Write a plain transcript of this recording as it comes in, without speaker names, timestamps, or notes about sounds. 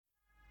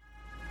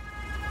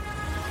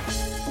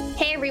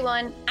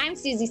everyone, I'm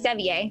Susie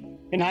Sevier.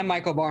 And I'm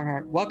Michael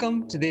Barnhart.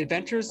 Welcome to the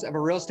Adventures of a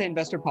Real Estate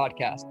Investor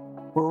podcast,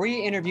 where we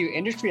interview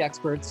industry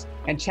experts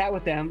and chat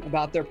with them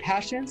about their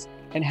passions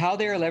and how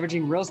they are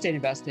leveraging real estate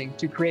investing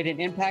to create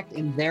an impact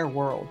in their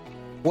world.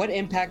 What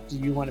impact do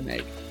you want to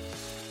make?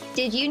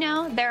 Did you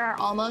know there are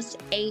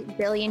almost 8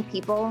 billion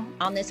people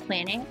on this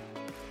planet?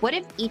 What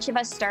if each of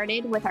us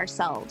started with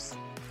ourselves,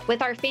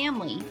 with our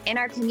family, in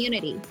our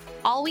community?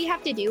 All we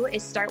have to do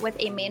is start with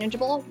a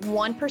manageable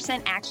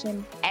 1%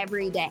 action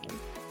every day.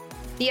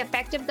 The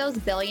effect of those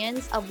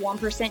billions of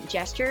 1%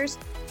 gestures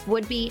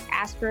would be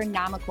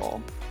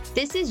astronomical.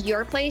 This is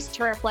your place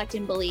to reflect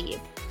and believe.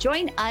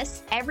 Join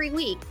us every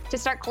week to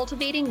start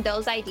cultivating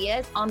those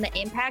ideas on the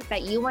impact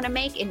that you want to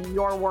make in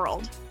your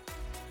world.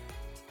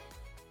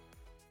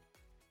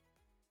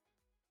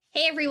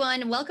 Hey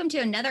everyone, welcome to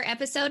another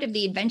episode of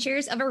the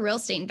Adventures of a Real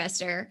Estate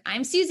Investor.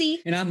 I'm Susie.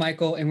 And I'm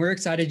Michael, and we're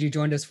excited you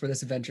joined us for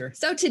this adventure.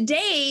 So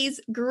today's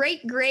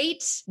great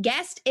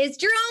guest is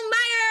Jerome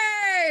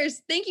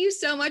Myers. Thank you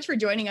so much for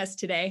joining us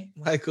today.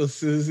 Michael,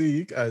 Susie,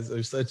 you guys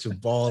are such a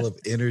ball of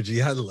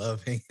energy. I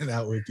love hanging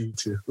out with you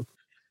too.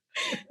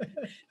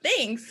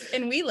 Thanks.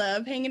 And we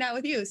love hanging out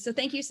with you. So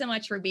thank you so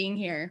much for being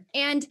here.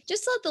 And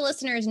just to let the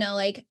listeners know,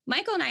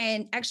 Michael and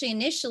I actually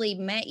initially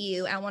met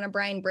you at one of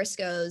Brian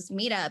Briscoe's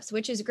meetups,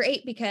 which is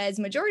great because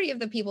majority of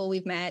the people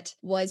we've met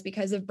was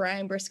because of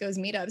Brian Briscoe's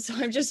meetup. So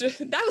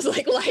that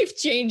was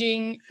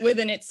life-changing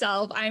within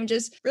itself. I'm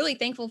just really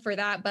thankful for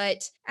that.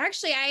 But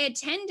actually I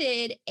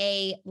attended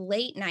a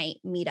late night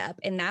meetup,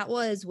 and that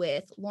was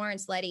with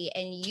Lawrence Letty,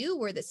 and you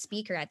were the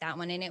speaker at that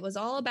one. And it was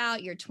all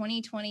about your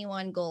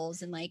 2021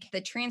 goals and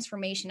the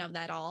transformation of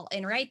that all.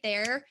 And right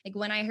there,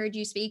 when I heard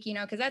you speak,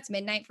 because that's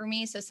midnight for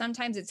me. So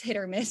sometimes it's hit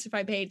or miss if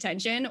I pay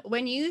attention.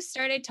 When you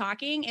started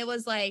talking, it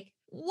was like,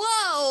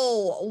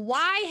 whoa,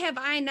 why have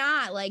I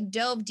not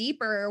dove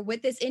deeper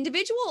with this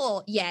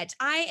individual yet?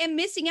 I am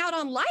missing out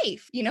on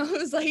life. It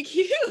was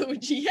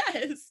huge.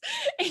 Yes.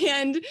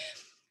 And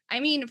I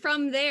mean,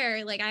 from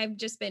there, I've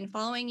just been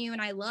following you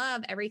and I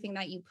love everything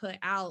that you put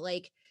out.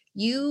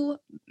 You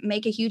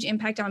make a huge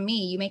impact on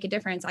me. You make a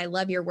difference. I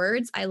love your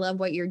words. I love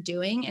what you're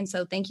doing. And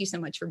so thank you so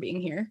much for being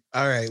here.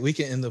 All right. We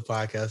can end the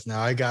podcast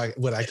now. I got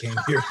what I came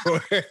here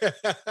for.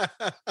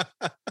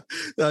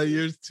 No,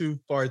 you're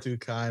far too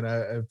kind. I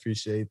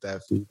appreciate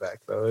that feedback,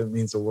 though. It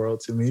means the world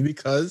to me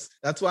because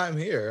that's why I'm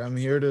here. I'm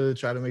here to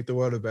try to make the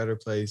world a better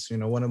place.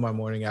 One of my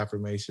morning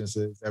affirmations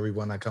is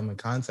everyone I come in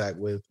contact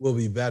with will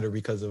be better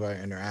because of our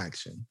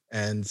interaction.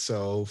 And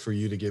so for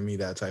you to give me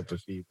that type of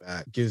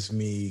feedback gives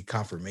me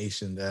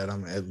confirmation that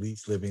I'm at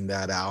least living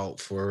that out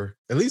for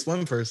at least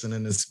one person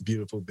in this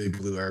beautiful big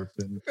blue earth.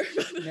 And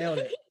Nailed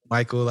it.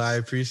 Michael, I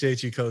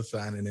appreciate you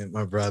co-signing it,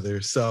 my brother.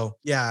 So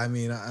yeah, I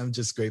mean, I'm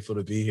just grateful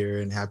to be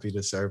here and happy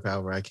to serve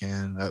however I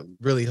can. I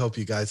really hope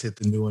you guys hit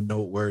the new and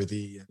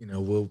noteworthy.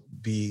 We'll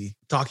be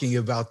talking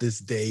about this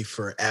day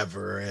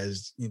forever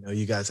as,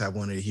 you guys have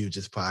one of the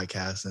hugest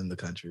podcasts in the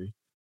country.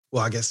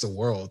 Well, I guess the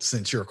world,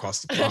 since you're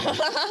across the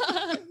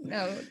pond.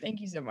 No, thank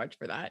you so much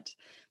for that.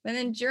 And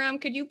then Jerome,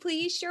 could you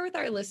please share with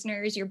our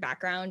listeners your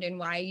background and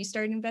why you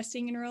started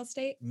investing in real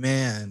estate?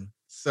 Man,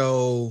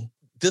 so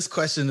this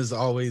question is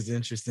always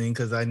interesting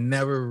because I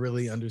never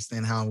really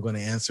understand how I'm going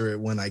to answer it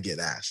when I get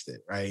asked it,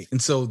 right? And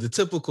so the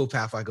typical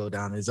path I go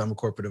down is I'm a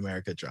corporate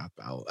America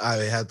dropout. I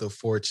had the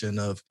fortune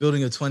of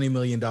building a $20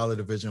 million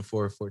division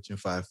for Fortune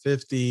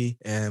 550,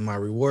 and my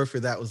reward for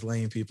that was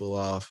laying people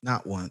off,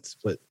 not once,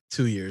 but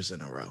 2 years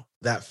in a row.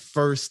 That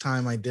first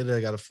time I did it,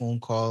 I got a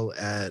phone call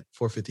at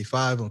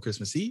 4:55 on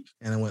Christmas Eve,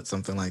 and it went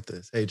something like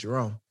this. Hey,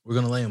 Jerome, we're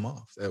going to lay him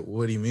off. I said,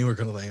 what do you mean we're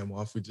going to lay him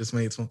off? We just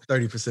made some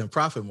 30%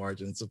 profit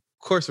margins. Of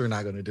course, we're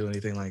not going to do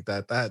anything like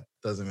that. That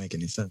doesn't make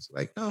any sense.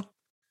 No,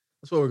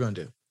 that's what we're going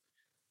to do.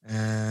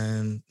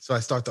 And so I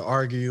start to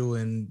argue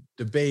and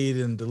debate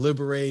and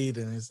deliberate.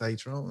 And it's like,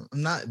 Jerome,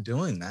 I'm not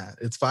doing that.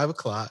 It's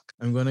 5:00.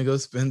 I'm going to go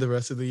spend the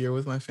rest of the year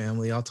with my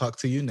family. I'll talk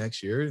to you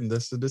next year. And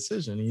that's the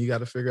decision. And you got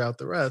to figure out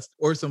the rest,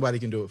 or somebody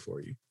can do it for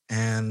you.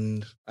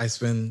 And I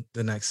spend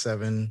the next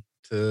 7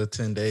 to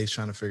 10 days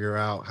trying to figure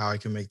out how I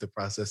can make the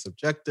process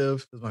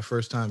objective. It was my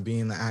first time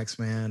being the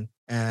Axeman.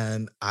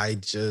 And I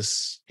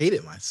just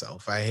hated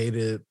myself. I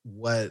hated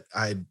what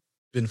I'd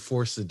been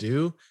forced to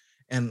do.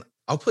 And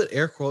I'll put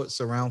air quotes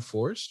around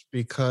forced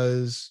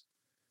because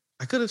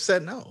I could have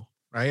said no,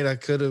 right? I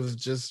could have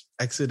just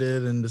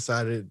exited and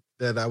decided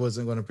that I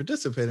wasn't going to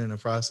participate in the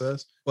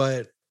process.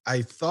 But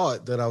I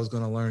thought that I was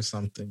going to learn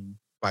something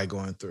by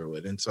going through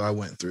it. And so I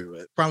went through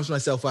it. Promised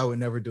myself I would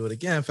never do it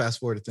again. Fast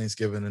forward to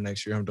Thanksgiving the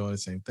next year, I'm doing the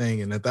same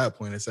thing. And at that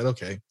point I said,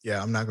 okay,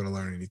 yeah, I'm not going to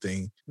learn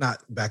anything.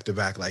 Not back to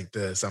back like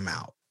this. I'm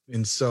out.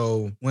 And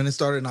so when it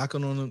started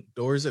knocking on the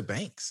doors at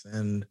banks,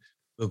 and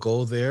the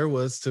goal there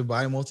was to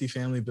buy a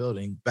multifamily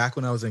building. Back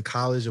when I was in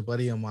college, a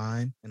buddy of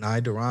mine and I,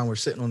 Duran, were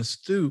sitting on a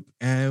stoop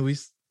and we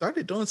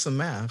started doing some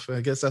math.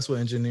 I guess that's what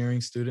engineering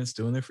students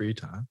do in their free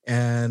time.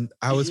 And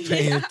I was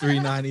paying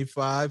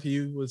 $395.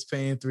 He was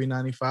paying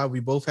 $395. We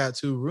both had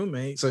 2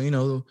 roommates. So,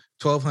 $1,200,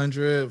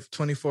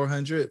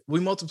 $2,400. We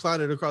multiplied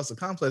it across the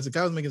complex. The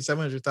guy was making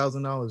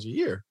 $700,000 a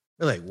year.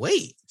 We're like,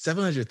 wait,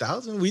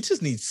 700,000? We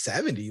just need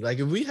 70. Like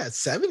if we had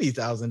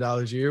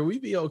 $70,000 a year,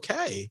 we'd be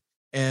okay.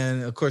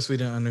 And of course, we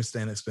didn't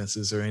understand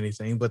expenses or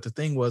anything. But the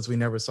thing was, we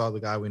never saw the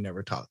guy, we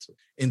never talked to.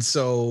 And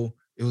so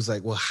it was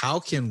like, well, how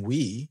can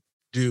we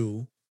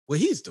do what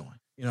he's doing?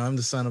 I'm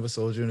the son of a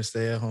soldier and a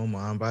stay-at-home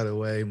mom. By the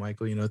way,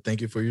 Michael, thank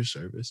you for your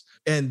service.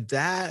 And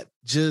that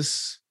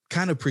just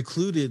kind of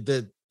precluded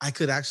that I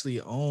could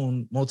actually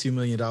own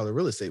multi-million-dollar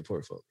real estate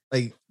portfolio.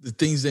 Like the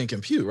things didn't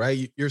compute,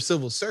 right? You're a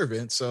civil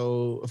servant.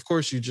 So of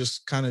course you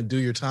just kind of do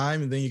your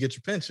time and then you get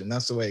your pension.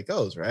 That's the way it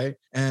goes, right?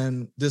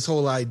 And this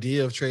whole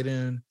idea of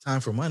trading time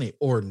for money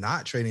or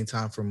not trading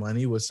time for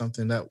money was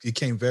something that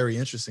became very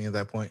interesting at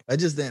that point. I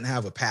just didn't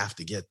have a path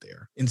to get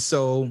there. And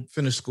so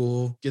finish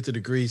school, get the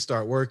degree,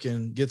 start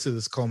working, get to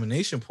this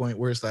culmination point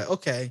where it's like,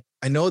 okay,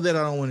 I know that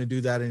I don't want to do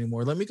that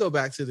anymore. Let me go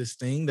back to this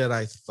thing that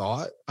I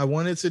thought I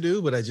wanted to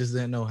do, but I just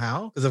didn't know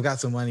how because I've got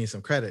some money and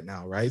some credit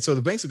now, right? So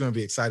the banks are going to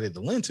be excited to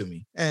lend to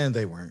me. And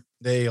they weren't.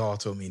 They all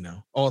told me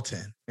no, all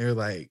 10. They're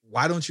like,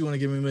 why don't you want to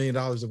give me $1 million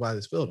to buy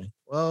this building?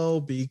 Well,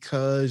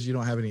 because you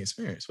don't have any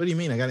experience. What do you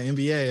mean? I got an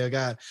MBA. I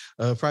got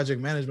a project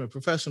management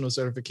professional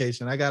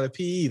certification. I got a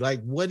PE.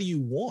 Like, what do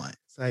you want?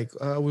 It's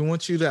like, we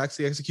want you to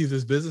actually execute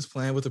this business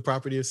plan with a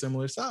property of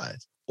similar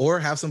size. Or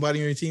have somebody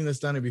on your team that's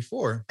done it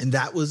before. And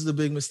that was the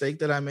big mistake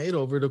that I made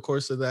over the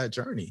course of that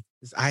journey.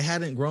 I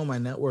hadn't grown my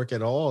network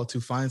at all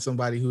to find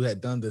somebody who had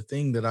done the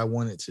thing that I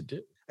wanted to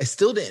do. I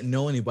still didn't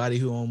know anybody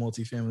who owned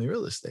multifamily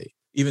real estate,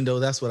 even though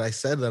that's what I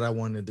said that I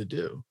wanted to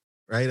do,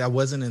 right? I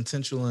wasn't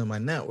intentional in my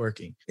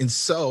networking. And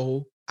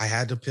so I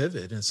had to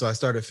pivot. And so I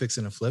started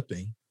fixing and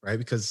flipping, right?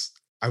 Because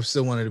I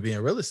still wanted to be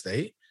in real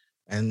estate.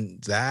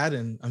 And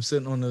I'm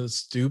sitting on the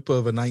stoop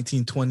of a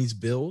 1920s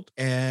build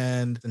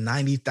and the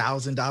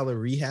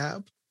 $90,000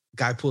 rehab.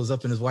 Guy pulls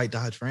up in his white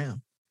Dodge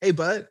Ram. Hey,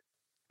 bud.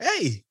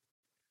 Hey,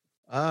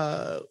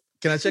 can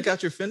I check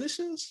out your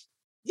finishes?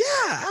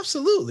 Yeah,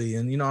 absolutely.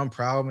 And, I'm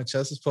proud. My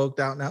chest is poked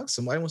out now.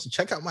 Somebody wants to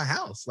check out my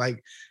house.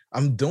 Like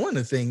I'm doing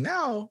the thing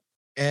now.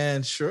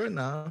 And sure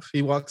enough,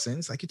 he walks in.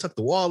 It's like, you took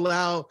the wall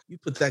out. You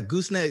put that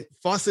gooseneck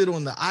faucet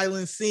on the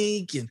island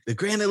sink and the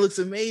granite looks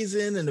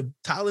amazing. And the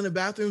tile in the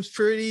bathroom's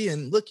pretty.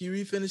 And look, you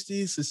refinished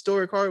these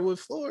historic hardwood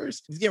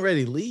floors. He's getting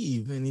ready to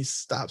leave. And he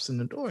stops in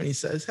the door and he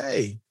says,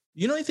 hey,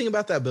 you know anything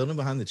about that building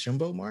behind the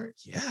Chimbo Mart?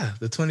 Yeah,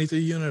 the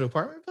 23-unit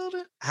apartment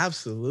building?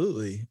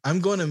 Absolutely. I'm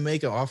going to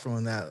make an offer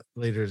on that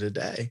later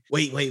today.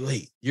 Wait.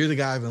 You're the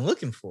guy I've been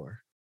looking for,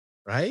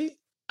 right?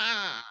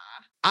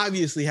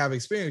 Obviously have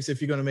experience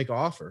if you're going to make an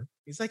offer.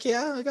 He's like,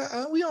 yeah,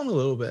 we own a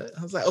little bit.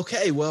 I was like,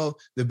 okay, well,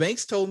 the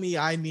banks told me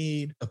I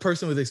need a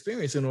person with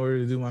experience in order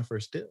to do my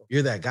first deal.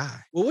 You're that guy.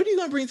 Well, what are you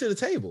going to bring to the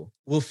table?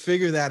 We'll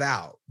figure that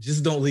out.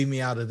 Just don't leave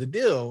me out of the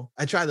deal.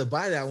 I tried to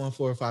buy that one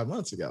 4 or 5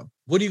 months ago.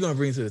 What are you going to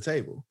bring to the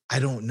table? I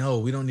don't know.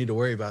 We don't need to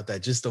worry about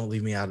that. Just don't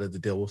leave me out of the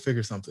deal. We'll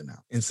figure something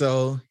out. And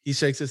so he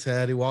shakes his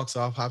head. He walks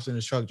off, hops in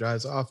his truck,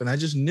 drives off. And I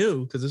just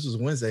knew, because this was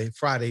Wednesday,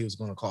 Friday, he was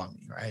going to call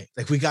me, right?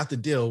 Like, we got the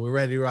deal. We're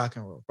ready to rock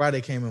and roll.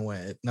 Friday came and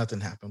went. Nothing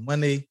happened.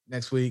 Monday,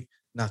 next week,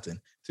 nothing.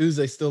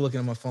 Tuesday, still looking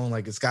at my phone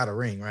like it's got a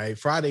ring, right?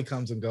 Friday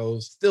comes and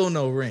goes, still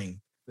no ring.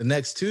 The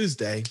next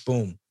Tuesday,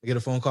 boom, I get a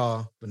phone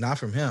call, but not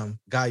from him.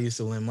 Guy I used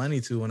to lend money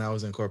to when I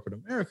was in corporate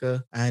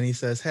America. And he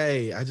says,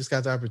 hey, I just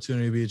got the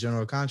opportunity to be a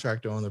general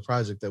contractor on the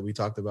project that we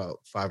talked about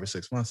 5 or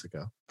 6 months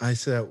ago. I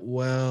said,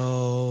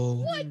 well,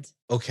 what?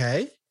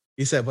 Okay.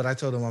 He said, but I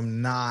told him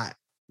I'm not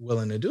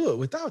willing to do it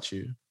without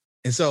you.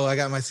 And so I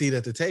got my seat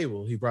at the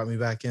table. He brought me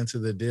back into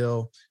the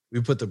deal. We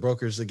put the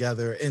brokers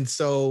together. And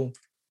so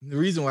the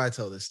reason why I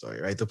tell this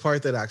story, right? The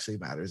part that actually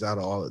matters out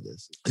of all of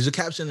this is a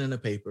caption in the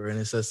paper, and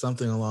it says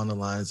something along the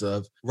lines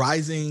of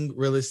rising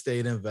real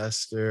estate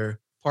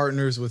investor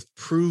partners with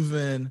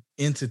proven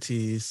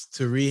entities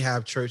to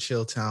rehab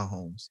Churchill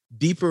townhomes.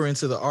 Deeper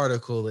into the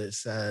article, it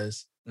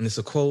says, and it's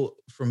a quote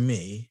from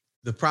me,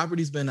 the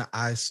property's been an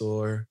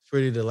eyesore,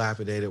 pretty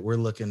dilapidated. We're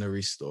looking to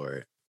restore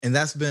it. And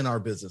that's been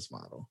our business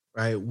model,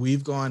 right?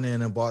 We've gone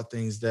in and bought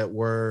things that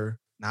were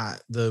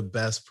not the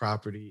best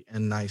property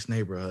in nice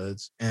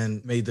neighborhoods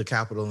and made the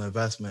capital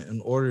investment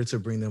in order to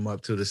bring them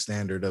up to the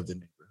standard of the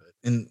neighborhood.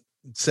 And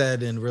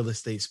said in real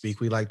estate speak,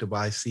 we like to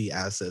buy C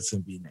assets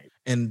and B neighborhoods.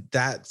 And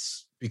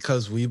that's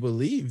because we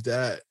believe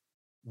that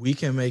we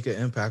can make an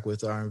impact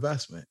with our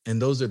investment.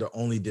 And those are the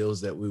only deals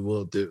that we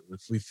will do.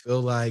 If we feel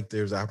like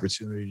there's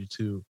opportunity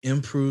to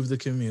improve the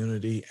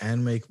community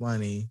and make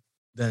money,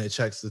 then it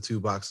checks the 2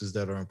 boxes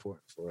that are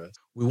important for us.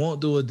 We won't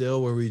do a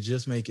deal where we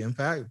just make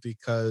impact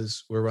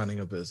because we're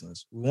running a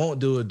business. We won't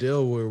do a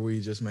deal where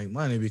we just make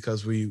money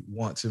because we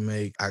want to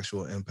make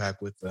actual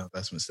impact with the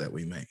investments that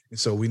we make. And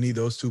so we need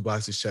those 2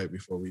 boxes checked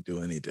before we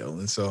do any deal.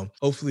 And so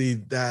hopefully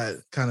that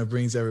kind of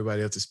brings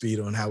everybody up to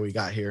speed on how we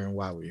got here and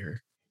why we're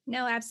here.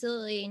 No,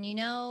 absolutely. And you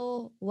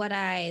know what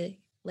I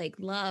like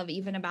love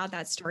even about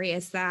that story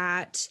is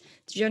that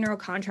the general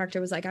contractor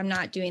was like, I'm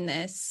not doing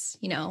this,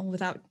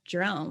 without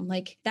Jerome.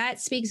 Like that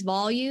speaks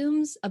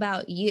volumes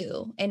about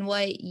you and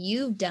what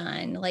you've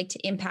done, like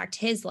to impact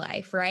his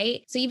life.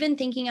 Right. So even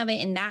thinking of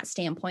it in that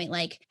standpoint,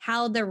 like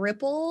how the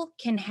ripple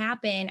can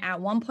happen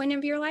at one point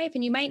of your life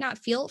and you might not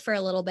feel it for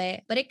a little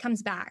bit, but it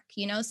comes back,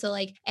 So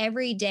like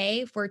every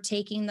day if we're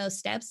taking those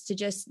steps to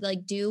just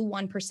like do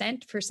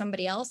 1% for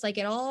somebody else, like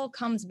it all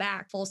comes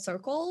back full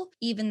circle,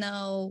 even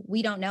though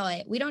we don't know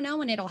it. We don't know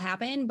when it'll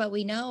happen, but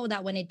we know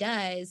that when it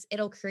does,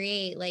 it'll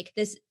create like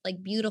this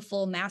like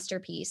beautiful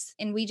masterpiece.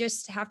 And we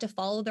just have to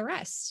follow the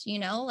rest,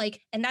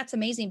 like, and that's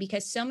amazing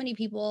because so many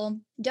people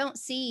don't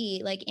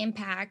see like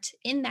impact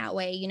in that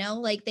way,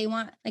 like they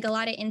want like a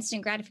lot of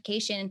instant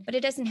gratification, but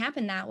it doesn't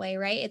happen that way,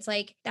 right? It's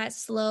like that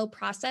slow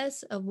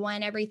process of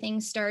when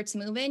everything starts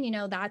moving,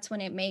 that's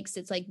when it makes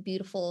its like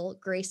beautiful,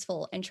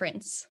 graceful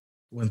entrance.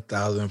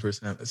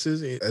 1000%.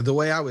 Susie, the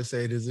way I would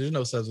say it is there's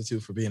no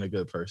substitute for being a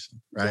good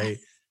person, right? Yes.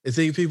 I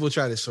think people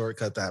try to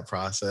shortcut that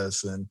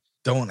process and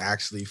don't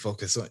actually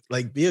focus on,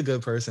 like, be a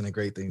good person and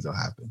great things will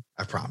happen.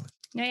 I promise.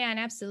 No, yeah, and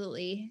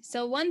absolutely.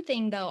 So one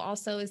thing though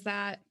also is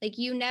that like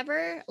you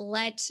never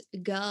let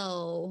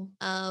go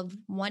of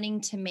wanting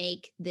to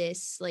make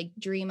this like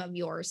dream of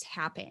yours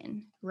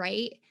happen,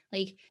 right?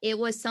 Like it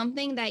was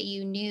something that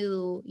you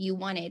knew you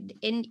wanted.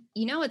 And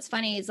what's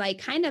funny is like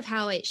kind of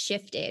how it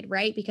shifted,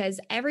 right? Because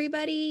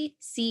everybody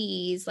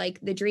sees like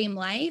the dream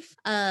life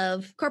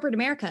of corporate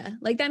America.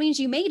 Like that means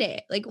you made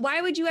it. Like why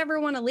would you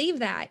ever want to leave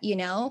that,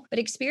 But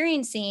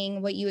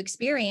experiencing what you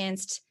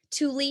experienced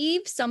to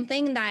leave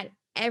something that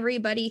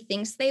everybody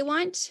thinks they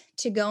want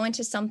to go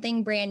into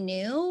something brand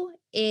new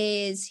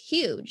is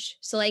huge.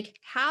 So like,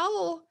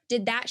 how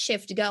did that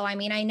shift go? I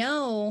mean, I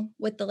know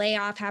with the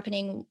layoff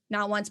happening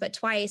not once, but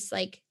twice,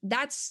 like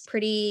that's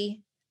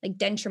pretty like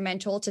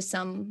detrimental to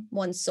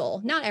someone's soul,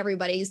 not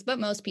everybody's, but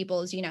most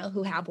people's,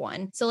 who have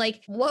one. So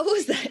like, what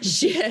was that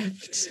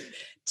shift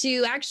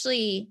to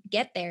actually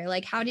get there?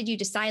 Like, how did you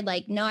decide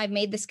like, no, I've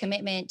made this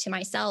commitment to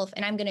myself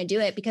and I'm going to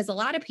do it? Because a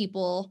lot of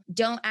people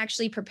don't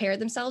actually prepare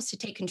themselves to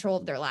take control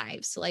of their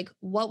lives. So like,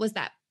 what was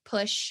that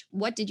push?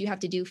 What did you have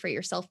to do for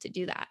yourself to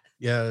do that?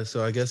 Yeah.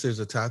 So I guess there's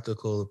a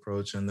tactical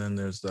approach and then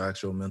there's the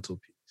actual mental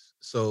piece.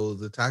 So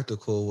the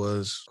tactical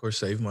was, of course,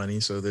 save money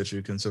so that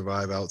you can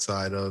survive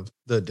outside of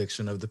the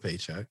addiction of the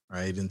paycheck,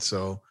 right? And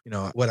so,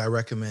 what I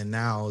recommend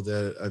now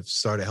that I've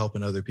started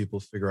helping other people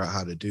figure out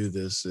how to do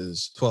this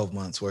is 12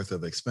 months worth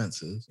of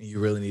expenses. And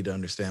you really need to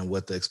understand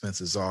what the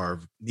expenses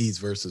are, needs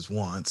versus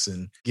wants,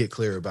 and get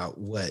clear about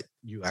what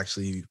you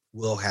actually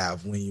will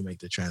have when you make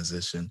the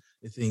transition.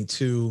 I think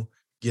too,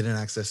 getting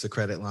access to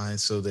credit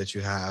lines so that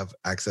you have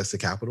access to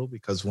capital,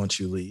 because once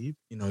you leave,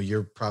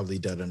 you're probably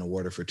dead in the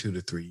water for 2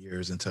 to 3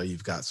 years until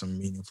you've got some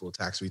meaningful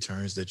tax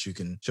returns that you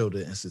can show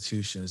to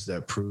institutions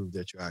that prove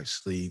that you're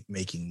actually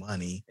making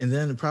money. And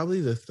then probably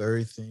the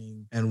third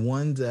thing, and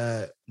one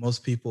that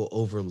most people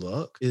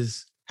overlook,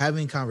 is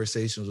having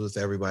conversations with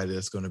everybody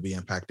that's going to be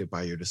impacted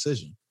by your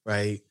decision,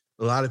 right?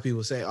 A lot of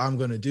people say, I'm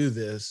going to do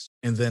this.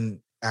 And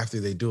then after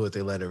they do it,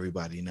 they let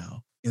everybody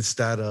know,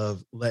 instead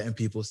of letting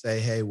people say,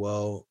 hey,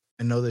 well,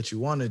 I know that you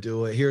want to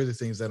do it. Here are the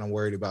things that I'm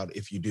worried about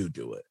if you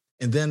do it.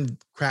 And then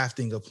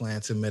crafting a plan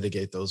to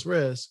mitigate those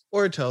risks,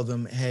 or tell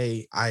them,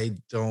 hey, I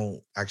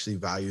don't actually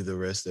value the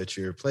risk that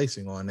you're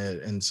placing on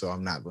it, and so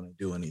I'm not going to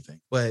do anything.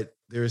 But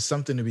there is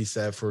something to be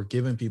said for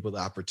giving people the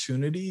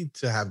opportunity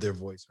to have their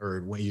voice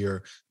heard when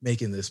you're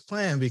making this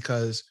plan,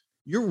 because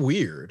you're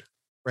weird.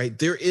 Right?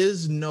 There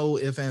is no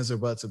ifs, ands, or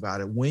buts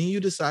about it. When you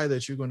decide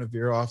that you're going to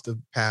veer off the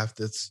path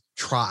that's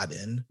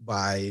trodden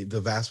by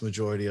the vast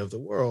majority of the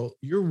world,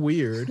 you're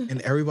weird. And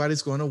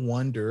everybody's going to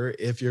wonder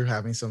if you're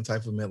having some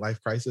type of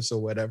midlife crisis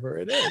or whatever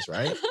it is,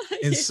 right?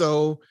 And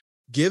so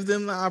give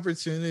them the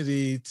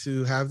opportunity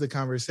to have the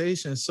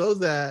conversation so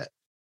that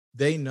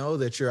they know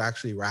that you're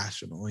actually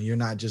rational and you're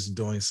not just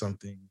doing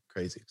something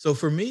crazy. So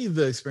for me,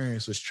 the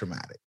experience was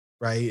traumatic.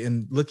 Right.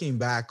 And looking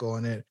back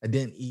on it, I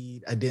didn't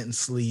eat, I didn't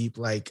sleep.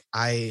 Like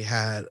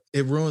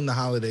it ruined the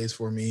holidays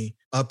for me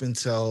up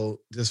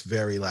until this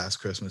very last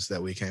Christmas that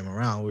we came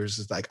around. We were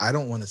just like, I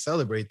don't want to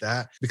celebrate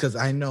that because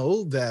I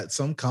know that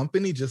some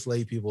company just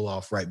laid people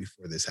off right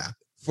before this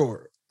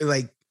happened.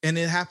 And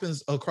it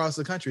happens across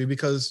the country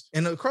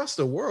and across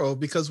the world,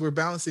 because we're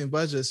balancing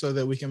budgets so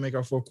that we can make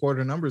our fourth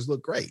quarter numbers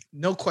look great.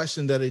 No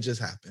question that it just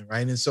happened,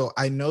 right? And so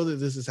I know that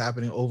this is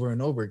happening over and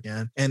over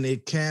again. And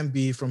it can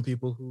be from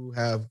people who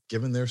have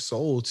given their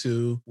soul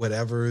to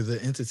whatever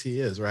the entity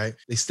is, right?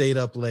 They stayed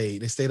up late.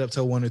 They stayed up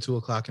till 1 or 2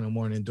 o'clock in the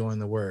morning doing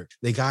the work.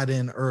 They got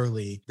in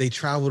early. They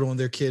traveled on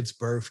their kid's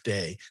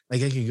birthday.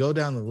 Like I can go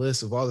down the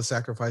list of all the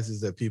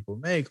sacrifices that people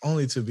make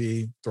only to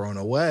be thrown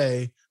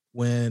away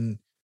when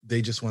they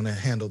just want to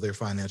handle their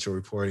financial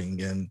reporting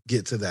and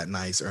get to that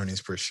nice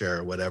earnings per share,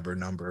 or whatever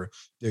number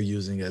they're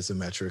using as a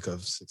metric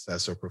of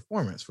success or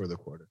performance for the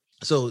quarter.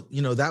 So,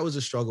 that was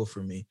a struggle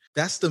for me.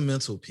 That's the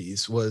mental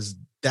piece. Was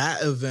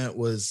that event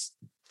was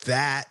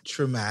that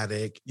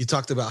traumatic. You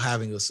talked about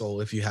having a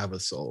soul if you have a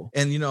soul.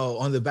 And,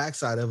 on the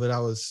backside of it, I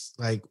was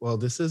like, well,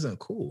 this isn't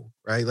cool,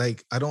 right?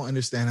 Like, I don't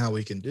understand how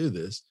we can do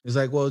this. It's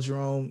like, well,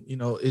 Jerome,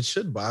 it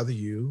should bother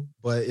you,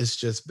 but it's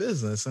just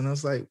business. And I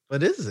was like,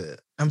 but is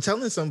it? I'm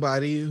telling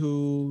somebody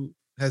who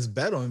has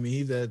bet on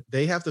me that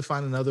they have to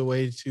find another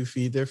way to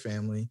feed their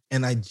family.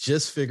 And I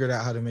just figured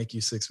out how to make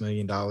you $6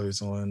 million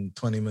on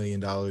 $20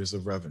 million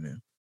of revenue.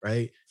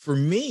 Right. For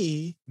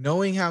me,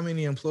 knowing how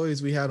many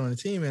employees we had on the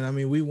team, and I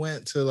mean, we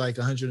went to like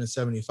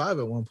 175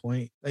 at one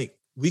point, like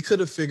we could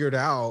have figured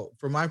out,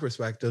 from my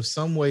perspective,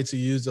 some way to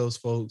use those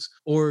folks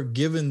or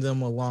given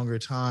them a longer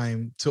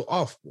time to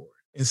offboard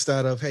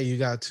instead of, hey, you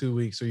got 2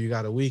 weeks or you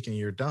got a week and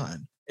you're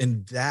done.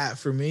 And that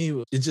for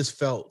me, it just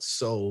felt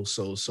so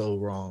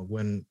wrong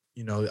when,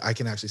 I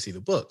can actually see the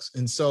books.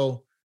 And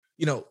so,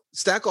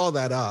 stack all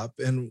that up.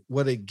 And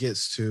what it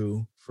gets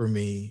to for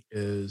me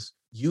is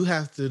you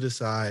have to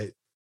decide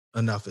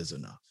enough is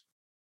enough,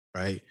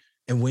 right?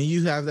 And when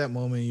you have that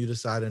moment, you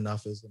decide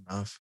enough is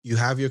enough. You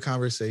have your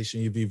conversation,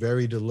 you be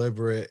very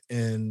deliberate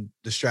in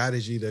the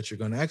strategy that you're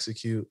going to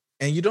execute.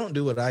 And you don't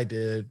do what I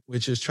did,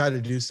 which is try to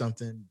do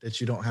something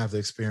that you don't have the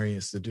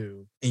experience to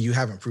do and you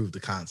haven't proved the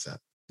concept.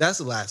 That's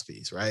the last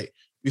piece, right?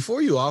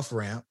 Before you off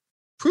ramp,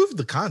 prove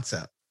the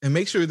concept and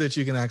make sure that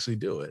you can actually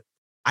do it.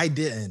 I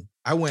didn't.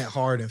 I went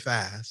hard and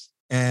fast.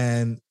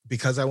 And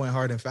because I went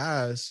hard and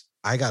fast,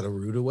 I got a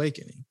rude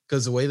awakening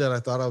because the way that I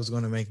thought I was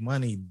going to make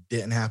money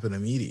didn't happen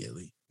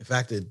immediately. In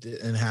fact, it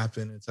didn't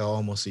happen until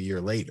almost a year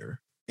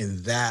later. And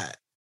that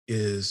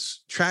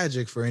is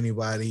tragic for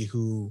anybody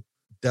who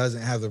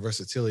doesn't have the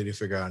versatility to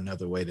figure out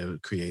another way to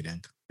create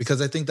income.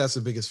 Because I think that's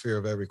the biggest fear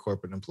of every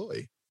corporate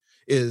employee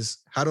is,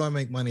 how do I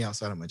make money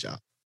outside of my job?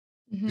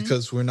 Mm-hmm.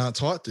 Because we're not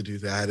taught to do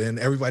that. And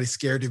everybody's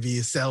scared to be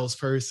a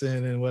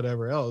salesperson and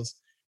whatever else.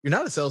 You're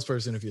not a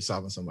salesperson if you're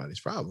solving somebody's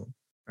problem,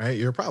 right?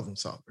 You're a problem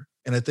solver.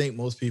 And I think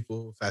most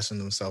people fashion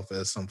themselves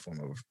as some form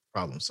of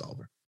problem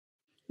solver.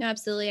 No,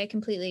 absolutely. I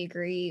completely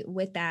agree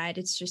with that.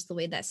 It's just the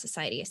way that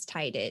society has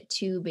tied it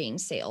to being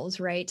sales,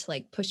 right? To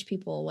like push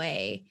people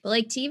away. But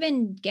like to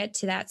even get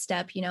to that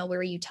step,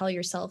 where you tell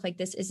yourself like,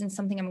 this isn't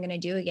something I'm going to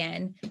do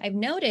again. I've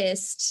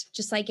noticed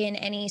just like in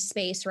any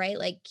space, right?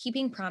 Like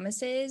keeping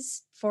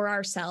promises for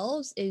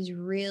ourselves is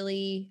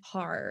really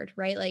hard,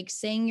 right? Like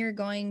saying you're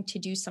going to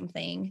do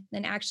something,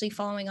 then actually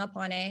following up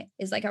on it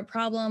is like a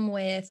problem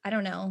with, I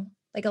don't know,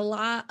 like a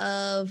lot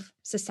of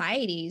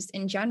societies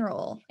in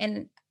general.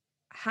 And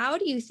how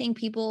do you think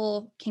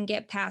people can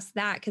get past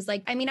that? Because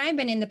I've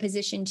been in the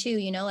position too,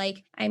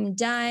 like I'm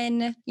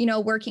done,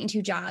 working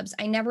 2 jobs.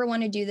 I never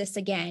want to do this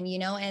again,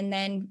 and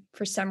then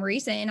for some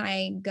reason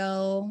I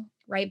go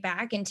right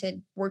back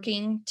into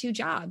working 2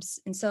 jobs.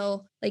 And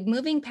so like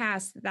moving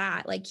past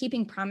that, like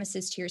keeping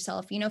promises to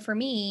yourself, for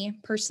me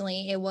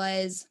personally, it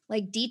was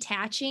like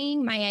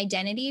detaching my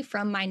identity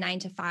from my 9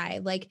 to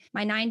 5. Like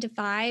my 9 to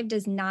 5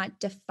 does not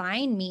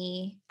define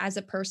me as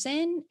a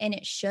person and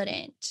it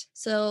shouldn't.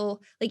 So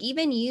like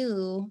even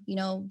you,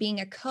 being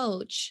a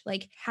coach,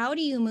 like how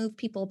do you move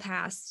people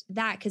past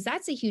that? Because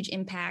that's a huge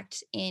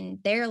impact in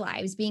their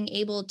lives, being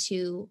able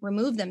to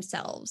remove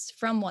themselves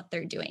from what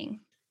they're doing.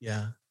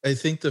 Yeah. I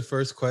think the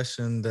first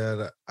question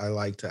that I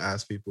like to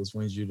ask people is,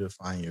 when did you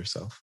define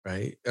yourself,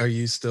 right? Are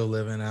you still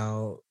living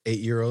out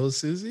 8-year-old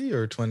Susie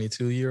or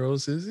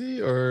 22-year-old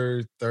Susie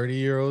or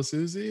 30-year-old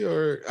Susie?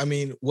 Or,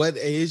 what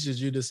age did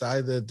you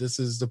decide that this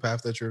is the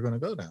path that you're going to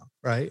go down,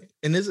 right?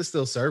 And is it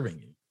still serving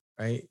you,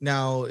 right?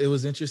 Now, it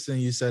was interesting.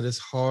 You said it's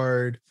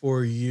hard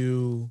for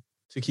you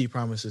to keep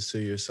promises to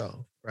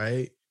yourself,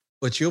 right?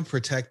 But you'll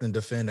protect and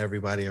defend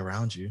everybody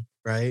around you,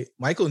 right?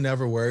 Michael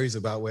never worries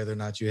about whether or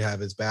not you have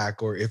his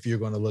back or if you're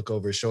going to look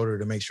over his shoulder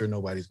to make sure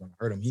nobody's going to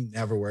hurt him. He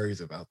never worries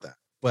about that.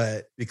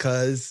 But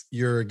because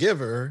you're a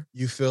giver,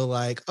 you feel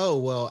like, oh,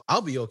 well,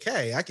 I'll be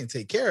okay. I can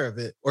take care of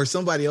it, or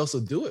somebody else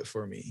will do it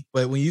for me.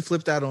 But when you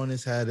flip that on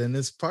its head, and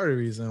it's part of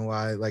the reason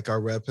why like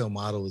our red pill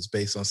model is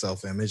based on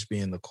self-image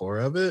being the core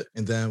of it.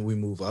 And then we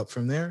move up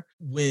from there.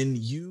 When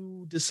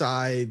you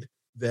decide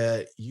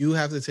that you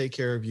have to take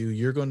care of you,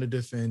 you're going to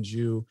defend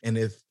you. And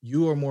if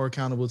you are more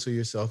accountable to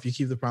yourself, you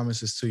keep the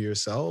promises to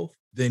yourself,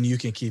 then you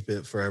can keep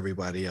it for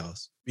everybody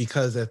else.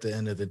 Because at the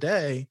end of the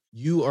day,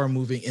 you are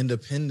moving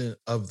independent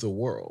of the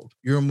world.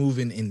 You're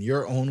moving in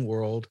your own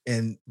world.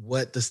 And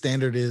what the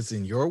standard is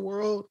in your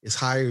world is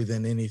higher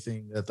than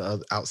anything that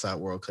the outside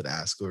world could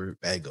ask or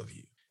beg of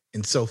you.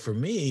 And so for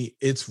me,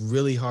 it's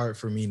really hard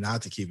for me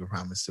not to keep a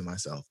promise to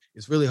myself.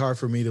 It's really hard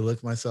for me to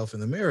look myself in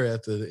the mirror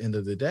at the end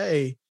of the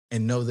day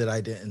and know that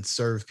I didn't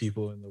serve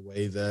people in the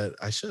way that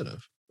I should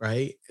have,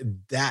 right?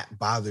 That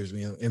bothers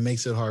me. It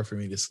makes it hard for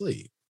me to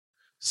sleep.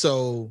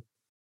 So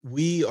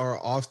we are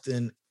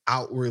often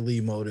outwardly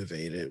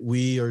motivated.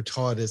 We are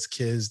taught as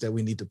kids that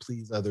we need to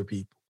please other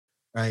people,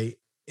 right?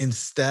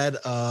 Instead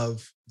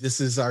of,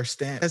 this is our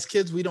standard. As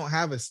kids, we don't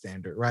have a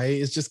standard, right?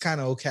 It's just kind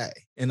of okay.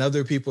 And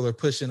other people are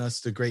pushing us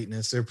to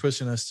greatness. They're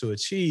pushing us to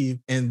achieve.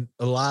 And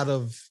a lot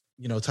of,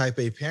 type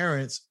A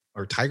parents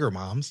or tiger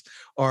moms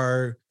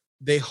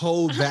they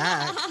hold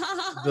back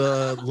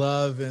the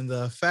love and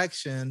the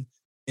affection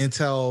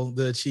until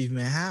the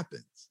achievement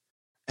happens.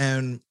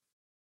 And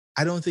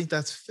I don't think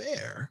that's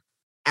fair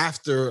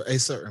after a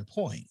certain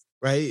point,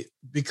 right?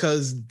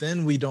 Because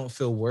then we don't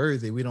feel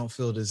worthy. We don't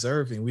feel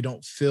deserving. We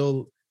don't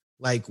feel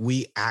like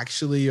we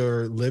actually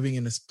are living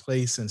in this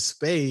place and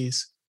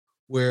space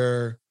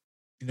where,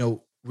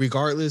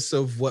 regardless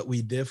of what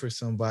we did for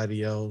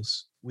somebody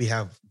else, we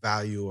have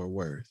value or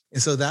worth.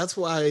 And so that's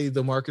why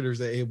the marketers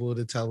are able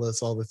to tell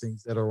us all the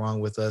things that are wrong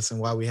with us and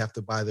why we have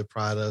to buy the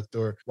product,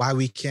 or why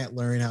we can't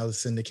learn how to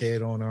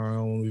syndicate on our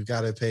own. We've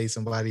got to pay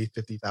somebody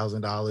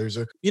 $50,000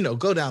 or,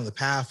 go down the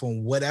path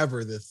on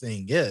whatever the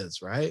thing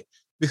is, right?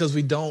 Because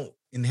we don't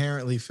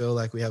inherently feel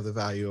like we have the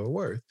value or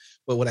worth.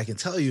 But what I can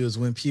tell you is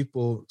when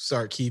people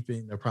start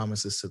keeping their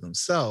promises to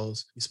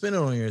themselves, you spin it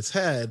on its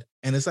head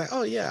and it's like,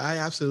 oh yeah, I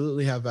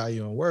absolutely have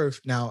value and worth.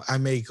 Now I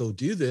may go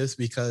do this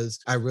because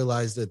I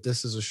realize that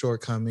this is a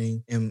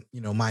shortcoming in,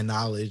 my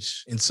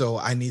knowledge. And so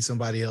I need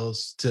somebody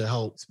else to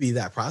help speed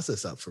that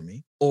process up for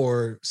me,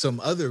 or some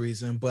other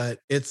reason, but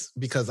it's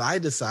because I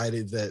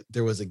decided that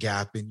there was a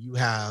gap and you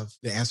have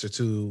the answer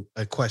to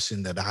a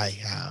question that I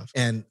have.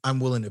 And I'm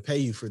willing to pay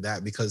you for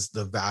that because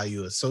the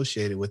value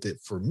associated with it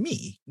for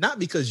me, not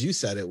because you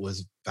said it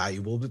was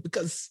valuable, but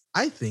because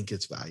I think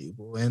it's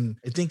valuable and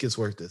I think it's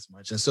worth this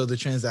much. And so the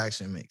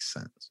transaction makes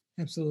sense.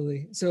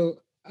 Absolutely. So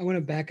I want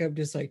to back up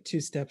just like 2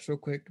 steps real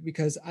quick,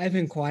 because I've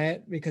been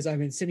quiet, because I've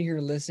been sitting here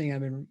listening.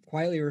 I've been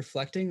quietly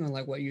reflecting on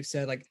like what you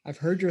said. Like I've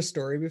heard your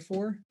story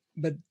before,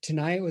 but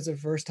tonight was the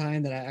first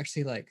time that I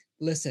actually like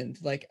listened.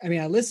 Like, I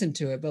mean, I listened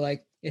to it, but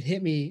like it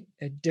hit me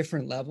a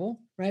different level,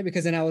 right?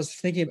 Because then I was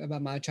thinking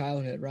about my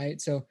childhood,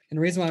 right? So, and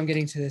the reason why I'm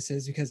getting to this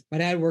is because my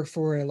dad worked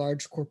for a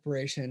large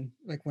corporation,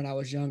 like when I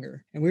was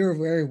younger, and we were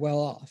very well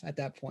off at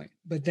that point.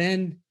 But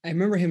then I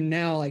remember him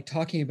now, like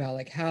talking about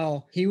like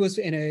how he was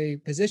in a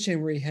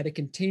position where he had to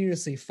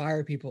continuously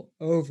fire people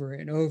over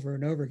and over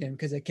and over again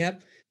because it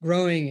kept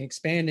growing and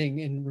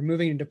expanding and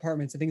removing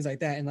departments and things like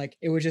that. And like,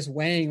 it was just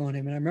weighing on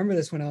him. And I remember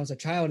this when I was a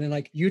child, and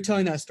like you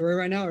telling that story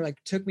right now, or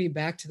like took me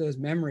back to those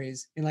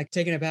memories and like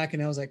taking it back.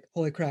 And I was like,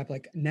 holy crap,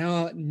 like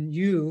now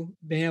you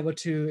being able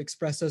to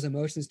express those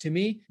emotions to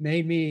me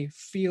made me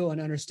feel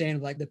and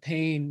understand like the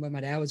pain what my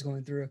dad was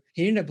going through.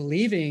 He ended up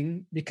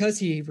leaving because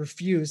he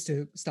refused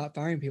to stop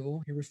firing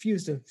people. He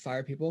refused to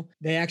fire people.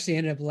 They actually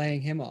ended up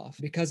laying him off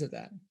because of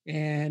that.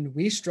 And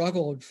we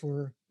struggled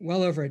for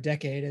well over a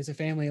decade as a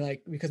family,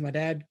 like because my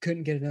dad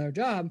couldn't get another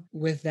job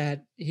with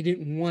that. He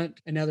didn't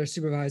want another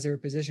supervisor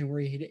position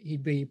where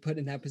he'd be put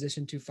in that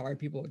position to fire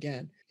people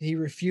again. He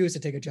refused to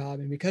take a job.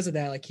 And because of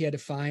that, like he had to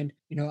find,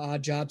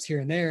 odd jobs here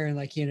and there. And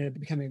like he ended up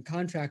becoming a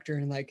contractor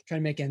and like trying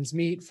to make ends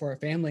meet for a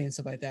family and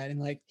stuff like that. And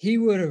like he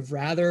would have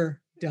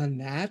rather done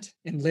that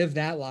and live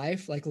that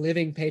life, like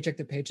living paycheck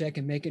to paycheck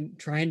and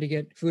trying to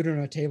get food on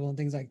a table and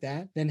things like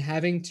that, than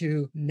having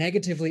to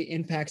negatively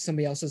impact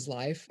somebody else's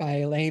life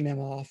by laying them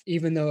off,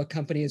 even though a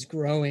company is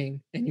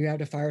growing and you have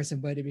to fire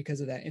somebody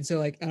because of that. And so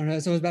like, I don't know,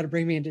 someone's about to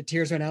bring me into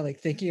tears right now, like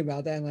thinking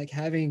about that and like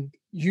having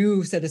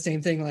you said the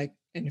same thing, like,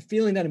 and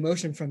feeling that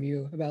emotion from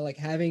you about like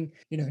having,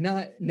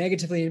 not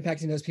negatively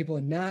impacting those people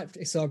and not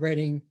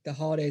celebrating the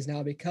holidays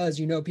now because,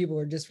 people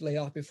were just laid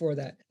off before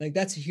that. Like,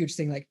 that's a huge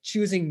thing, like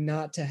choosing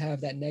not to have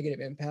that negative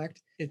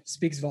impact. It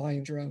speaks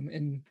volumes, Jerome.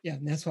 And yeah,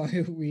 and that's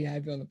why we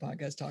have you on the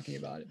podcast talking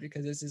about it,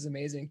 because this is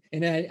amazing.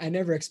 And I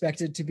never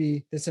expected to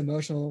be this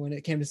emotional when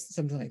it came to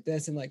something like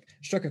this, and like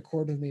struck a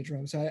chord with me,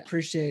 Jerome. So I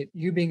appreciate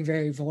you being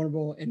very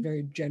vulnerable and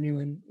very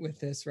genuine with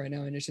this right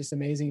now. And it's just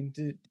amazing.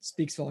 It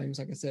speaks volumes,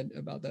 like I said,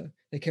 about the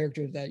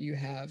character that you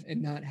have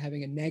and not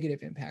having a negative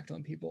impact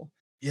on people.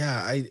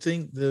 Yeah, I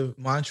think the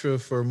mantra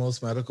for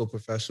most medical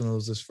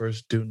professionals is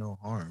first do no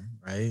harm,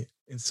 right?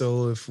 And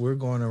so if we're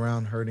going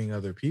around hurting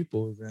other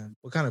people, then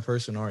what kind of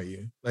person are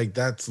you? Like,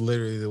 that's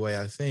literally the way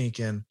I think.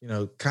 And,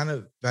 kind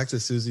of back to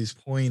Susie's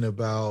point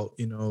about,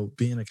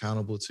 being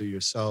accountable to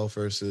yourself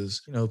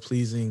versus,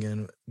 pleasing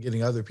and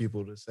getting other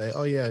people to say,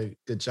 oh yeah,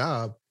 good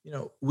job.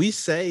 We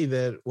say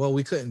that, well,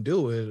 we couldn't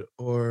do it,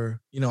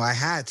 or, I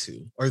had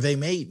to, or they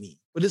made me.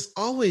 But it's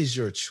always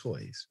your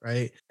choice,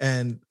 right?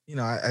 And,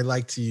 I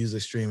like to use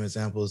extreme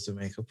examples to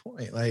make a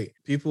point. Like,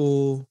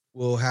 people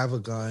will have a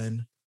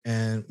gun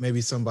and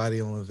maybe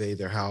somebody will invade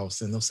their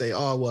house and they'll say,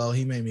 oh, well,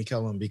 he made me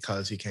kill him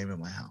because he came in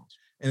my house.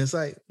 And it's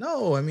like,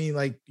 no, I mean,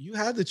 like, you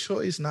had the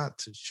choice not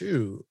to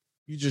shoot.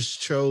 You just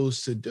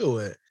chose to do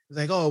it. It's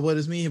like, oh, what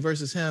is me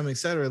versus him, et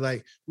cetera.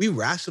 Like, we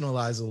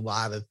rationalize a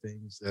lot of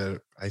things that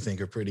I think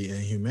are pretty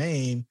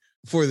inhumane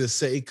for the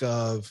sake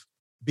of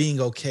being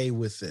okay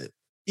with it.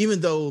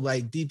 Even though,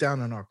 like, deep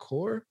down in our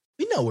core,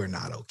 we know we're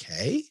not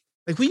okay.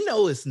 Like, we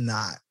know it's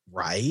not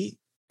right.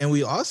 And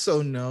we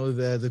also know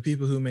that the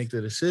people who make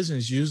the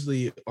decisions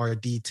usually are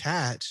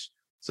detached.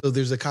 So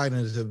there's a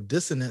cognitive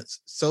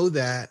dissonance so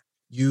that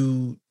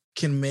you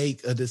can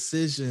make a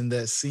decision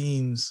that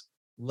seems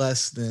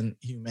less than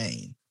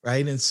humane,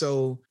 right? And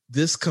so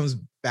this comes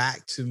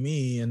back to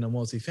me in the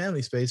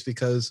multifamily space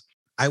because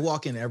I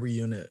walk in every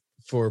unit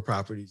for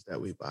properties that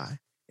we buy.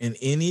 And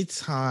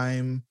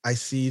anytime I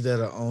see that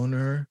an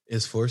owner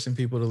is forcing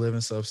people to live in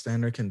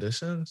substandard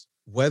conditions,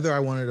 whether I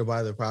wanted to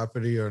buy the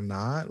property or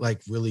not,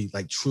 like really,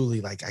 like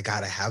truly, like I got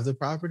to have the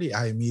property,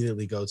 I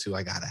immediately go to,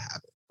 I got to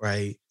have it,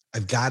 right?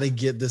 I've got to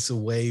get this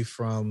away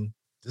from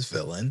this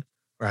villain,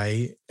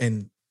 right?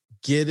 And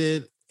get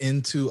it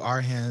into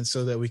our hands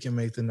so that we can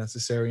make the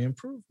necessary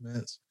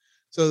improvements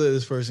so that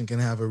this person can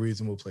have a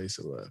reasonable place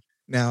to live.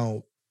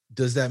 Now,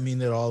 does that mean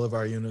that all of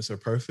our units are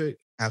perfect?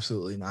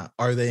 Absolutely not.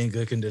 Are they in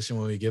good condition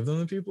when we give them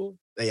to people?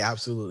 They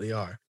absolutely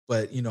are.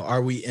 But,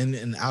 are we in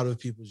and out of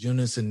people's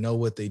units and know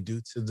what they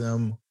do to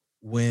them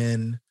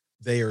when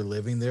they are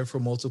living there for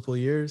multiple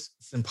years?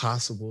 It's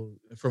impossible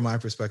from my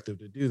perspective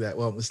to do that.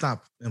 Well, it's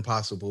not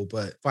impossible,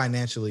 but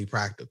financially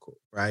practical,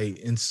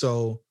 right? And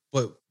so,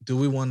 but do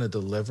we want to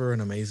deliver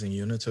an amazing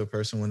unit to a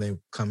person when they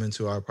come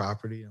into our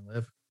property and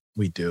live?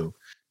 We do.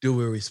 Do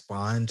we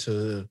respond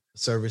to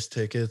service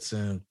tickets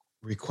and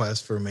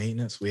requests for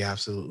maintenance? We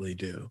absolutely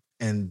do.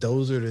 And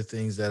those are the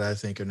things that I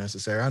think are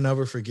necessary. I'll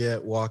never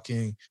forget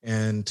walking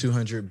in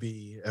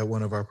 200B at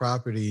one of our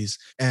properties,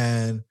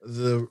 and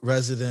the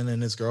resident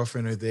and his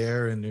girlfriend are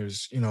there, and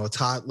there's, a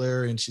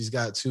toddler, and she's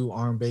got 2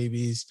 arm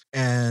babies,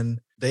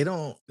 and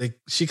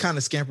she kind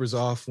of scampers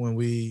off when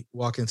we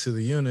walk into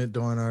the unit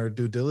during our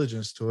due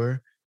diligence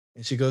tour.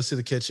 And she goes to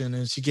the kitchen,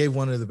 and she gave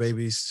one of the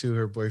babies to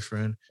her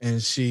boyfriend,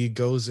 and she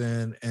goes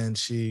in and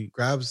she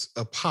grabs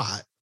a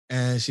pot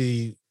and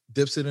she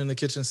dips it in the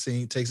kitchen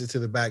sink, takes it to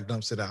the back,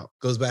 dumps it out,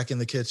 goes back in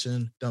the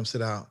kitchen, dumps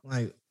it out.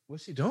 Like,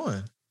 what's she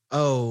doing?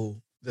 Oh,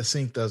 the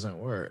sink doesn't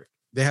work.